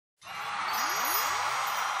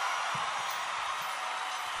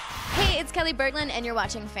it's Kelli Berglund, and you're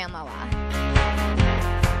watching Fan La La.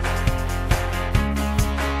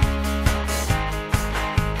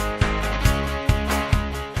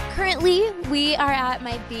 Currently, we are at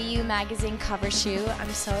my BU magazine cover shoot.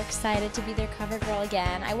 I'm so excited to be their cover girl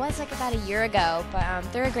again. I was like about a year ago, but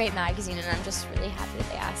they're a great magazine, and I'm just really happy that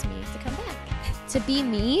they asked me to come back. To be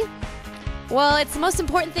me? Well, it's the most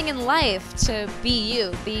important thing in life to be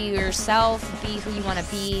you. Be yourself, be who you want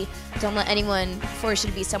to be. Don't let anyone force you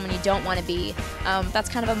to be someone you don't want to be. That's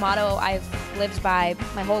kind of a motto I've lived by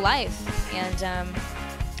my whole life. And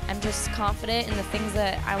I'm just confident in the things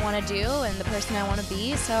that I want to do and the person I want to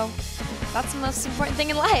be, so that's the most important thing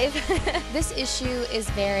in life. This issue is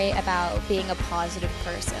very about being a positive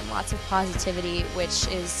person, lots of positivity, which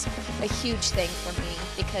is a huge thing for me,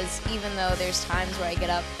 because even though there's times where I get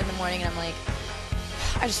up in the morning and I'm like,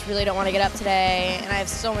 I just really don't want to get up today, and I have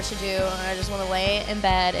so much to do, and I just want to lay in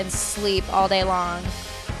bed and sleep all day long,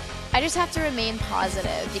 I just have to remain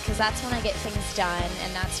positive, because that's when I get things done,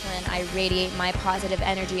 and that's when I radiate my positive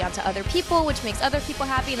energy onto other people, which makes other people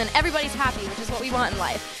happy, and then everybody's happy, which is what we want in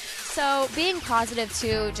life. So being positive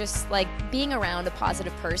too, just like being around a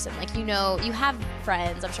positive person, like, you know, you have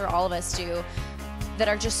friends, I'm sure all of us do, that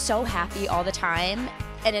are just so happy all the time,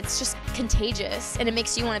 and it's just contagious, and it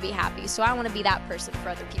makes you want to be happy. So I want to be that person for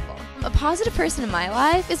other people. A positive person in my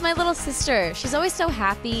life is my little sister. She's always so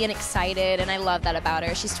happy and excited, and I love that about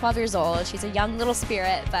her. She's 12 years old. She's a young little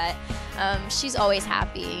spirit, but she's always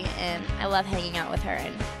happy, and I love hanging out with her,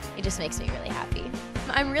 and it just makes me really happy.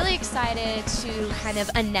 I'm really excited to kind of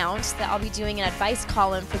announce that I'll be doing an advice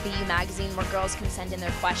column for BU Magazine where girls can send in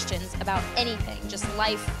their questions about anything, just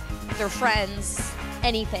life, their friends,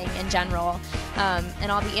 anything in general.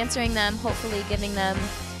 And I'll be answering them, hopefully giving them,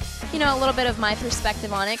 you know, a little bit of my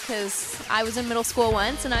perspective on it, because I was in middle school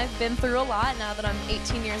once and I've been through a lot now that I'm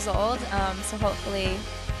 18 years old. So hopefully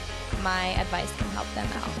my advice can help them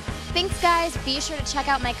out. Thanks, guys. Be sure to check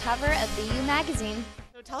out my cover of BU Magazine.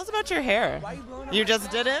 So tell us about your hair. You just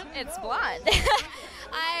did it? It's blonde.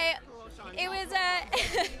 It was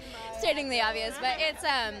stating the obvious, but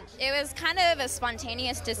it was kind of a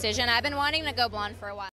spontaneous decision. I've been wanting to go blonde for a while.